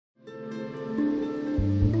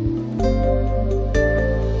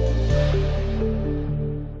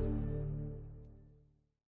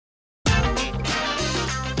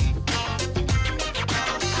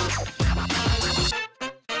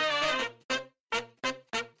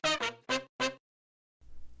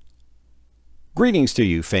Greetings to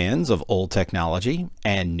you fans of old technology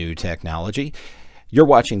and new technology. You're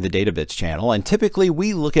watching the DataBits channel, and typically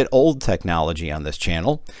we look at old technology on this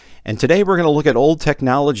channel. And today we're going to look at old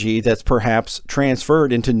technology that's perhaps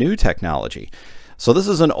transferred into new technology. So this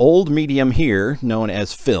is an old medium here known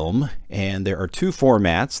as film, and there are two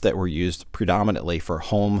formats that were used predominantly for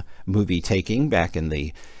home movie taking back in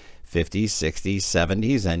the 50s, 60s,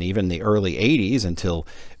 70s, and even the early 80s until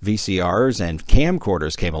VCRs and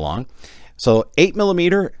camcorders came along. So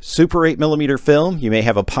 8mm, Super 8mm film, you may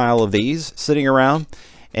have a pile of these sitting around.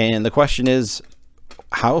 And the question is,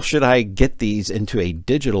 how should I get these into a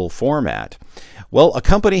digital format? Well, a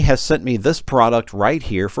company has sent me this product right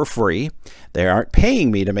here for free. They aren't paying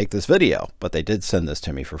me to make this video, but they did send this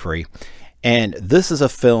to me for free. And this is a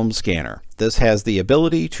film scanner. This has the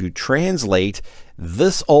ability to translate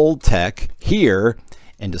this old tech here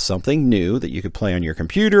into something new that you could play on your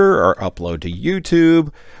computer or upload to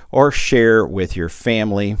YouTube or share with your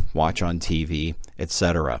family, watch on TV,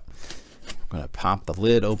 etc. I'm going to pop the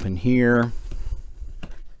lid open here.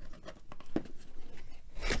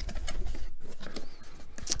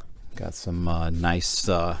 Got some nice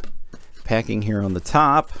packing here on the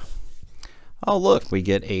top. Oh look, we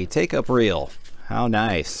get a take-up reel. How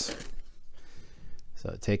nice.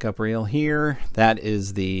 So take-up reel here. That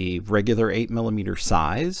is the regular 8mm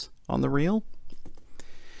size on the reel.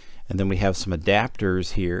 And then we have some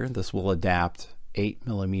adapters here. This will adapt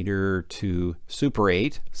 8mm to Super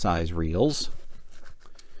 8 size reels.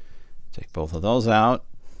 Take both of those out.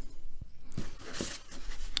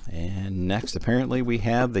 And next, apparently, we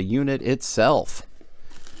have the unit itself.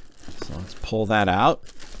 So let's pull that out.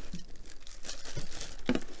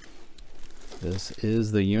 This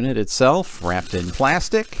is the unit itself, wrapped in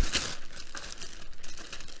plastic.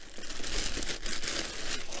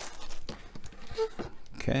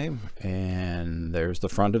 Okay, and there's the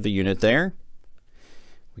front of the unit there.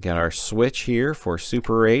 We got our switch here for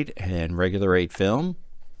Super 8 and regular 8 film.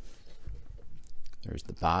 There's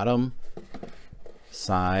the bottom,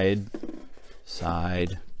 side,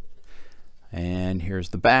 and here's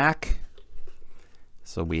the back.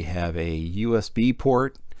 So we have a USB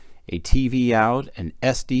port, a TV out, an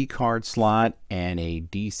SD card slot, and a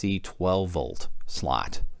DC 12 volt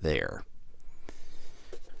slot there.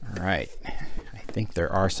 All right, I think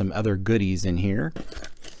there are some other goodies in here.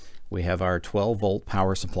 We have our 12 volt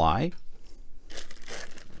power supply.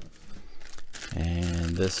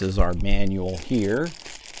 And this is our manual here,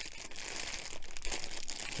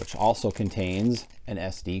 which also contains an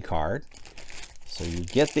SD card. So you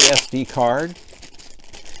get the SD card.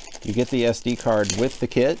 You get the SD card with the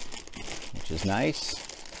kit, which is nice.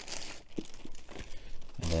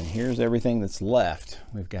 And then here's everything that's left.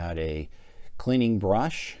 We've got a cleaning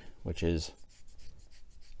brush, which is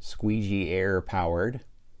squeegee air powered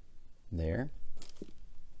there.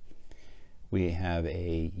 We have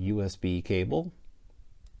a USB cable.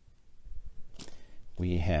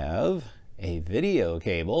 We have a video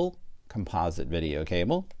cable, composite video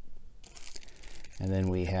cable. And then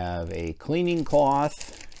we have a cleaning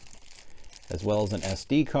cloth, as well as an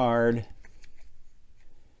SD card.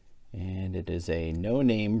 And it is a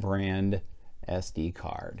no-name brand SD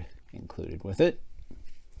card included with it.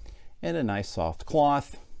 And a nice soft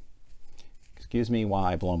cloth. Excuse me while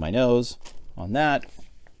I blow my nose on that.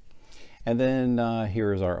 And then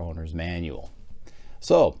here is our owner's manual.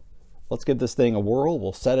 So let's give this thing a whirl.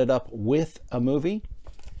 We'll set it up with a movie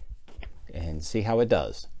and see how it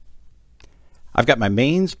does. I've got my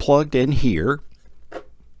mains plugged in here.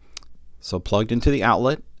 So plugged into the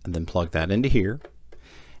outlet and then plug that into here.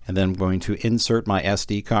 And then I'm going to insert my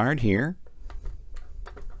SD card here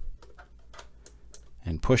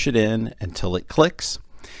and push it in until it clicks.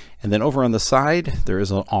 And then over on the side, there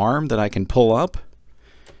is an arm that I can pull up.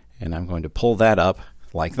 And I'm going to pull that up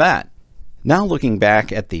like that. Now looking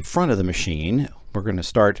back at the front of the machine, we're going to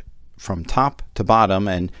start from top to bottom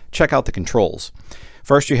and check out the controls.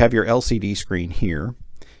 First, you have your LCD screen here.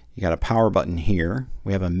 You got a power button here.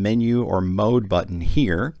 We have a menu or mode button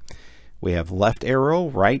here. We have left arrow,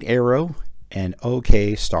 right arrow, and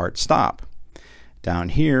OK, start, stop. Down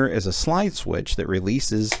here is a slide switch that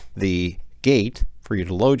releases the gate for you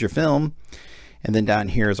to load your film. And then down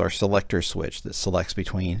here is our selector switch that selects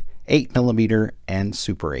between 8mm and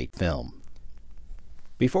Super 8 film.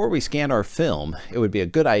 Before we scan our film, it would be a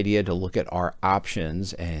good idea to look at our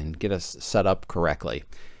options and get us set up correctly.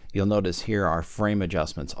 You'll notice here our frame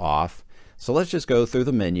adjustments off. So let's just go through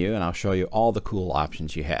the menu and I'll show you all the cool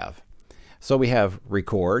options you have. So we have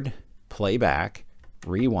record, playback,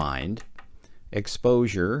 rewind,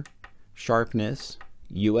 exposure, sharpness,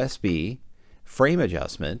 USB, frame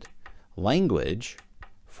adjustment, language,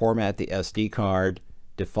 format the SD card,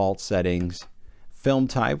 default settings, film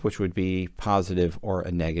type, which would be positive or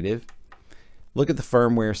a negative. Look at the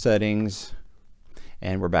firmware settings,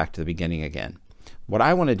 and we're back to the beginning again. What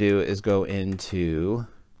I want to do is go into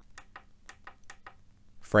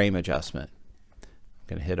frame adjustment. I'm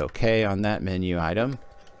going to hit OK on that menu item.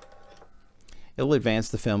 It'll advance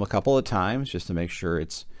the film a couple of times just to make sure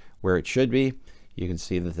it's where it should be. You can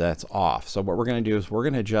see that that's off. So what we're going to do is we're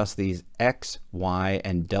going to adjust these X, Y,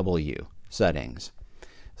 and W settings.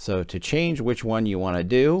 So to change which one you want to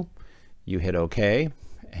do, you hit OK,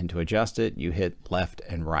 and to adjust it, you hit left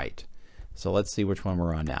and right. So let's see which one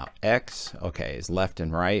we're on now. X, okay, is left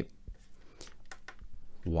and right.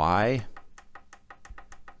 Y,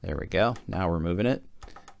 there we go. Now we're moving it.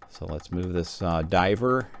 So let's move this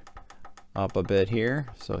diver up a bit here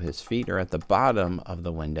so his feet are at the bottom of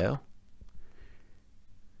the window.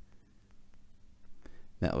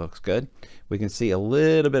 That looks good. We can see a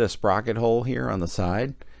little bit of sprocket hole here on the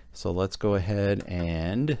side. So let's go ahead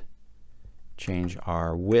and change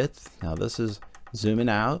our width. Now this is zooming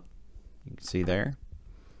out. You can see there.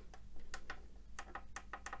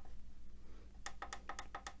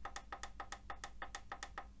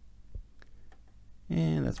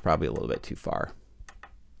 And that's probably a little bit too far.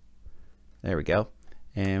 There we go.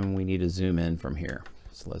 And we need to zoom in from here.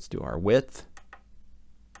 So let's do our width.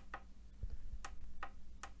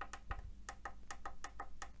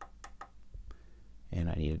 And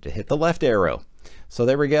I needed to hit the left arrow. So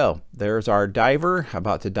there we go. There's our diver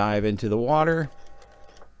about to dive into the water.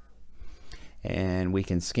 And we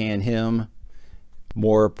can scan him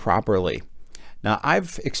more properly. Now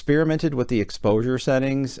I've experimented with the exposure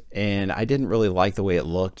settings and I didn't really like the way it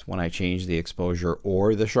looked when I changed the exposure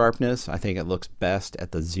or the sharpness. I think it looks best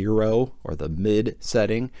at the 0 or the mid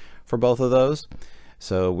setting for both of those.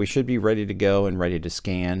 So we should be ready to go and ready to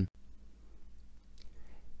scan.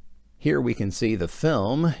 Here we can see the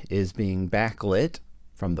film is being backlit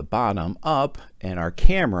from the bottom up, and our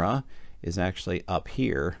camera is actually up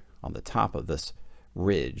here on the top of this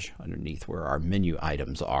ridge underneath where our menu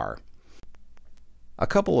items are. A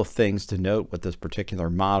couple of things to note with this particular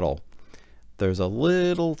model. There's a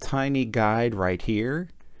little tiny guide right here.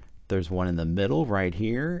 There's one in the middle right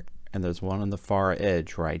here, and there's one on the far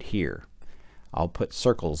edge right here. I'll put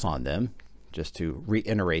circles on them just to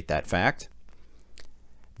reiterate that fact.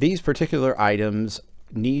 These particular items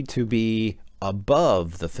need to be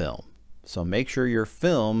above the film. So make sure your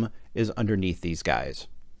film is underneath these guys.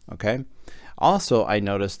 Okay. Also, I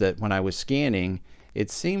noticed that when I was scanning, it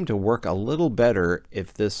seemed to work a little better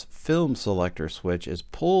if this film selector switch is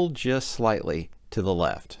pulled just slightly to the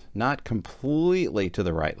left. Not completely to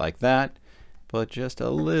the right like that, but just a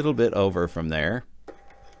little bit over from there.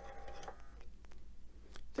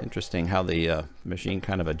 It's interesting how the machine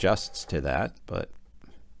kind of adjusts to that, but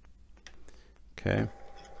okay.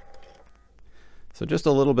 So just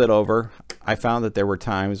a little bit over. I found that there were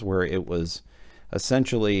times where it was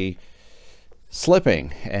essentially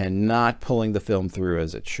slipping and not pulling the film through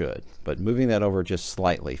as it should, but moving that over just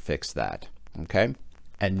slightly fixed that. Okay.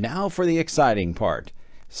 And now for the exciting part,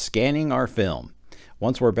 scanning our film.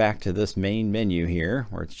 Once we're back to this main menu here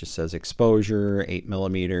where it just says exposure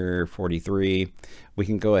 8mm 43, we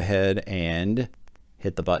can go ahead and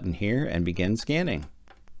hit the button here and begin scanning.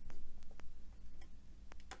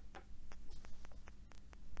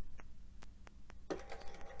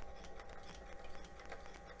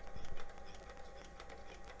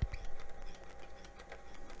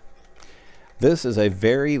 This is a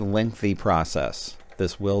very lengthy process.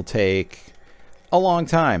 This will take a long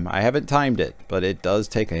time. I haven't timed it, but it does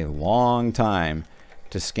take a long time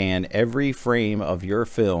to scan every frame of your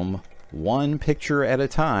film, one picture at a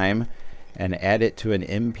time, and add it to an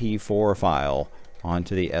MP4 file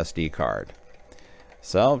onto the SD card.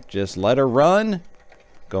 So just let her run,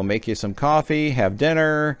 go make you some coffee, have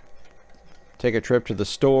dinner, take a trip to the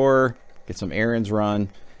store, get some errands run,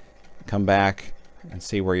 come back and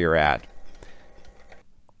see where you're at.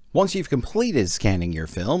 Once you've completed scanning your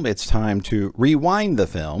film, it's time to rewind the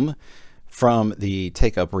film from the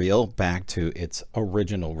take-up reel back to its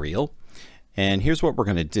original reel. And here's what we're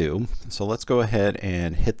going to do. So let's go ahead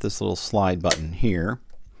and hit this little slide button here.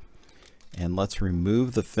 And let's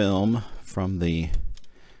remove the film from the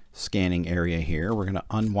scanning area here. We're going to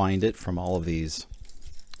unwind it from all of these.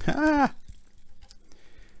 Going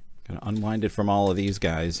to unwind it from all of these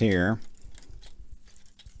guys here.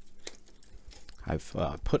 I've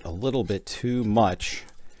put a little bit too much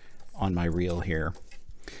on my reel here.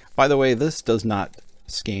 By the way, this does not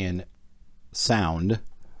scan sound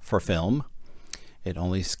for film. It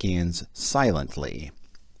only scans silently.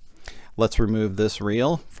 Let's remove this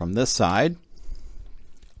reel from this side.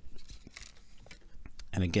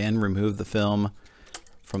 And again, remove the film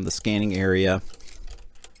from the scanning area.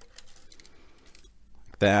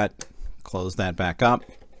 Like that. Close that back up.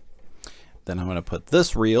 Then I'm going to put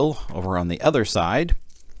this reel over on the other side.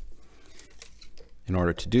 In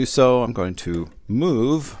order to do so, I'm going to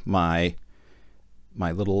move my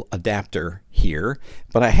little adapter here,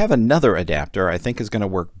 but I have another adapter I think is going to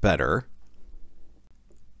work better.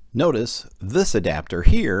 Notice this adapter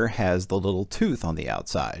here has the little tooth on the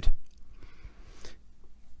outside.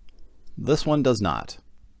 This one does not.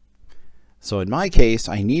 So in my case,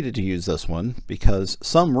 I needed to use this one because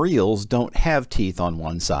some reels don't have teeth on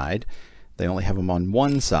one side. They only have them on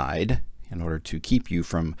one side in order to keep you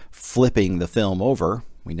from flipping the film over.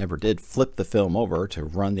 We never did flip the film over to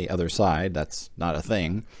run the other side. That's not a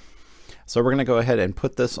thing. So we're going to go ahead and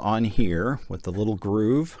put this on here with the little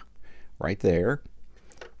groove right there.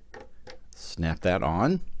 Snap that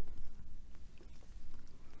on.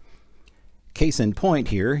 Case in point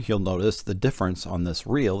here, you'll notice the difference on this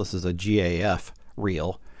reel. This is a GAF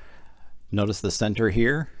reel. Notice the center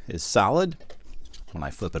here is solid. When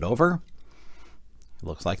I flip it over, it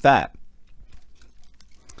looks like that.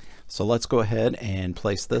 So let's go ahead and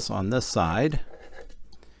place this on this side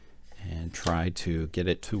and try to get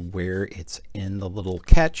it to where it's in the little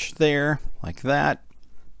catch there, like that.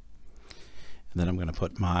 And then I'm going to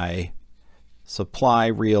put my supply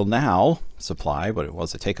reel now, but it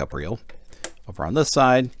was a take-up reel, over on this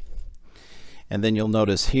side. And then you'll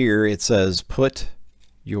notice here it says put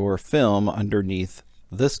your film underneath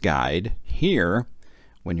this guide here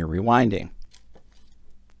when you're rewinding.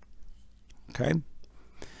 Okay.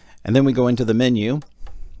 And then we go into the menu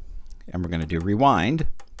and we're going to do rewind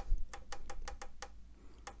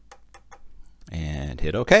and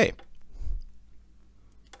hit OK.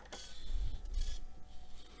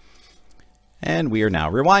 And we are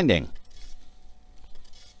now rewinding.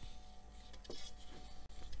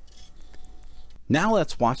 Now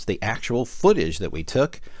let's watch the actual footage that we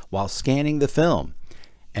took while scanning the film.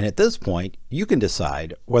 And at this point, you can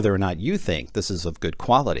decide whether or not you think this is of good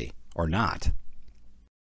quality or not.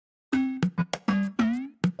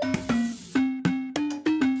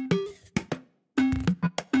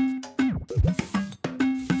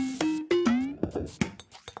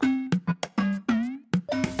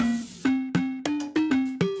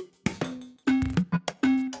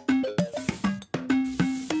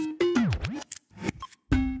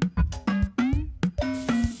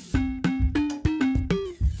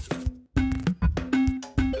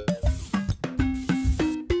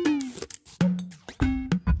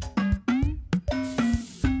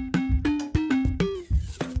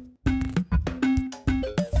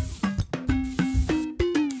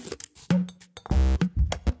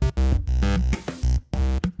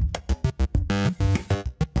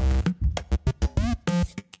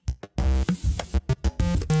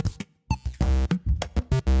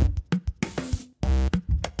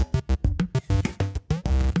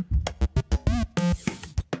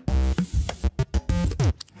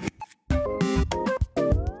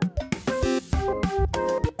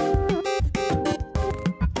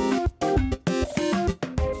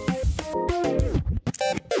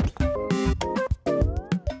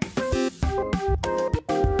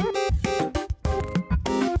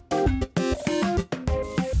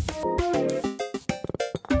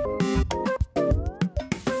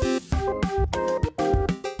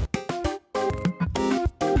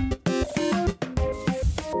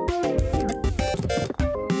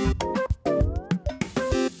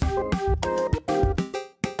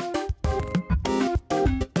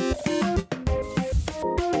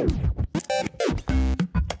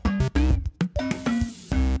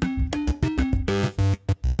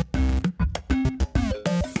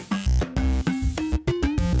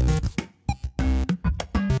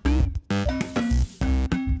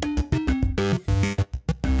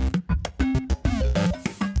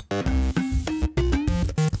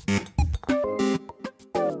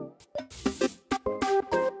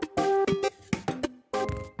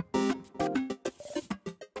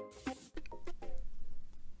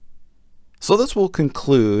 So this will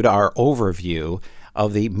conclude our overview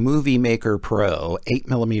of the Movie Maker Pro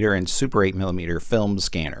 8mm and Super 8mm film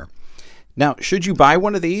scanner. Now, should you buy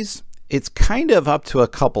one of these? It's kind of up to a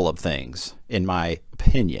couple of things, in my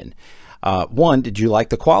opinion. One, did you like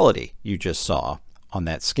the quality you just saw on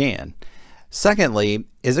that scan? Secondly,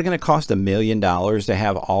 is it going to cost $1 million to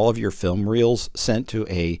have all of your film reels sent to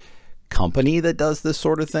a company that does this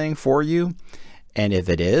sort of thing for you? And if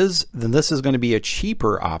it is, then this is going to be a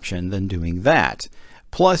cheaper option than doing that.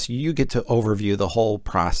 Plus, you get to overview the whole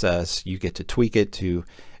process. You get to tweak it to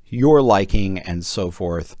your liking and so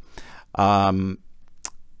forth. I'm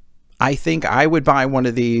I think I would buy one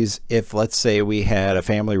of these if, let's say, we had a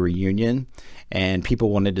family reunion and people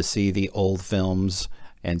wanted to see the old films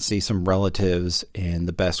and see some relatives in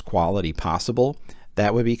the best quality possible.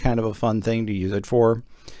 That would be kind of a fun thing to use it for.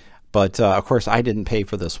 But of course, I didn't pay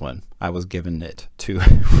for this one. I was given it to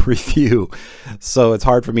review. So it's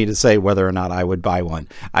hard for me to say whether or not I would buy one.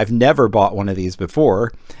 I've never bought one of these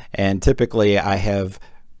before. And typically I have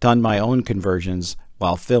done my own conversions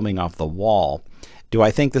while filming off the wall. Do I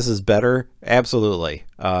think this is better? Absolutely.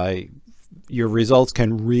 Your results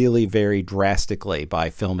can really vary drastically by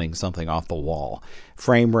filming something off the wall.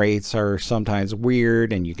 Frame rates are sometimes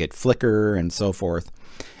weird and you get flicker and so forth.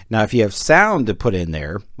 Now, if you have sound to put in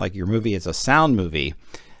there, like your movie is a sound movie,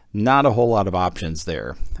 not a whole lot of options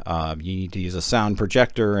there. You need to use a sound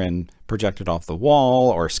projector and project it off the wall,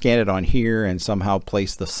 or scan it on here and somehow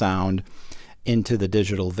place the sound into the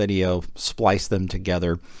digital video, splice them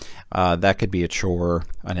together. That could be a chore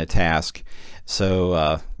and a task.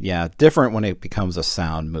 So yeah, different when it becomes a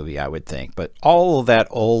sound movie, I would think. But all of that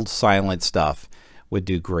old silent stuff would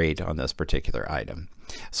do great on this particular item.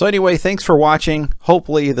 So anyway, thanks for watching.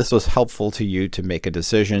 Hopefully this was helpful to you to make a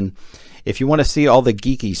decision. If you want to see all the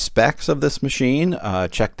geeky specs of this machine,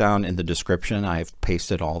 check down in the description. I've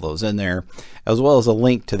pasted all those in there, as well as a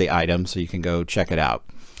link to the item so you can go check it out.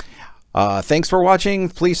 Thanks for watching.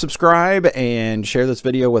 Please subscribe and share this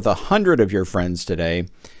video with 100 of your friends today.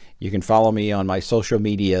 You can follow me on my social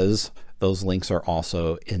medias. Those links are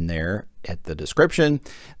also in there at the description.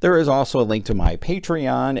 There is also a link to my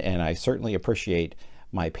Patreon, and I certainly appreciate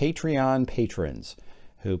my Patreon patrons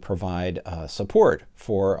who provide support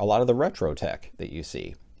for a lot of the retro tech that you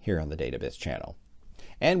see here on the Data Bits channel.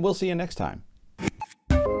 And we'll see you next time.